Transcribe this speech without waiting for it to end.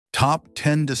Top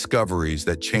 10 discoveries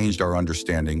that changed our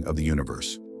understanding of the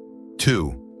universe.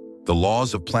 2. The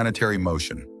laws of planetary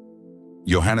motion.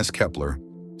 Johannes Kepler,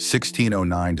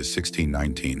 1609 to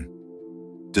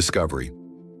 1619. Discovery.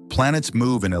 Planets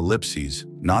move in ellipses,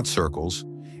 not circles,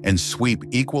 and sweep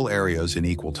equal areas in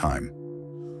equal time.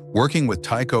 Working with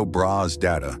Tycho Brahe's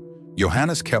data,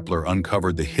 Johannes Kepler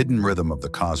uncovered the hidden rhythm of the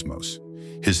cosmos.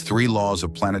 His 3 laws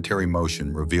of planetary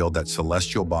motion revealed that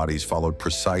celestial bodies followed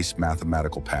precise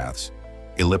mathematical paths,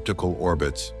 elliptical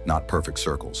orbits, not perfect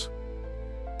circles.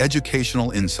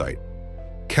 Educational insight.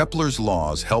 Kepler's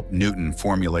laws helped Newton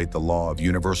formulate the law of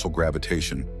universal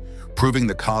gravitation, proving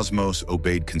the cosmos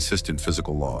obeyed consistent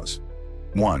physical laws.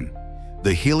 1.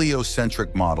 The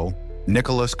heliocentric model,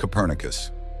 Nicholas Copernicus,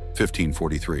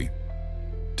 1543.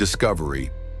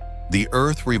 Discovery. The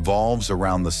Earth revolves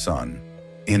around the Sun.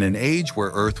 In an age where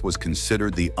Earth was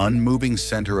considered the unmoving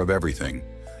center of everything,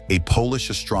 a Polish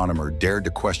astronomer dared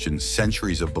to question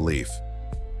centuries of belief.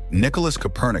 Nicholas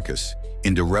Copernicus,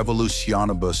 in De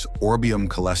Revolutionibus Orbium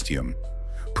Caelestium,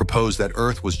 proposed that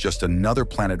Earth was just another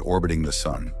planet orbiting the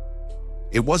Sun.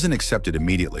 It wasn't accepted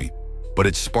immediately, but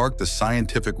it sparked the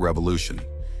scientific revolution,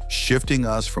 shifting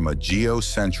us from a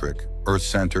geocentric,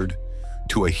 Earth-centered,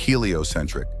 to a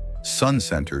heliocentric,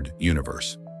 Sun-centered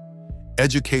universe.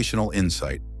 Educational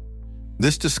insight.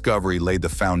 This discovery laid the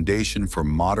foundation for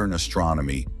modern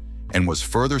astronomy and was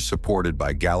further supported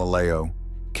by Galileo,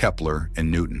 Kepler,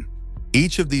 and Newton.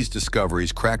 Each of these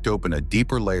discoveries cracked open a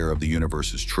deeper layer of the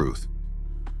universe's truth.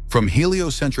 From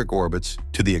heliocentric orbits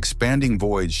to the expanding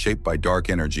voids shaped by dark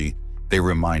energy, they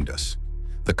remind us.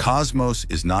 The cosmos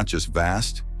is not just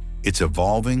vast, it's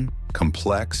evolving,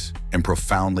 complex, and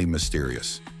profoundly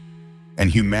mysterious.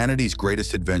 And humanity's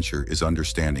greatest adventure is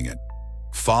understanding it.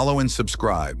 Follow and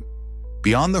subscribe.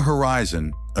 Beyond the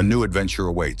horizon, a new adventure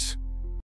awaits.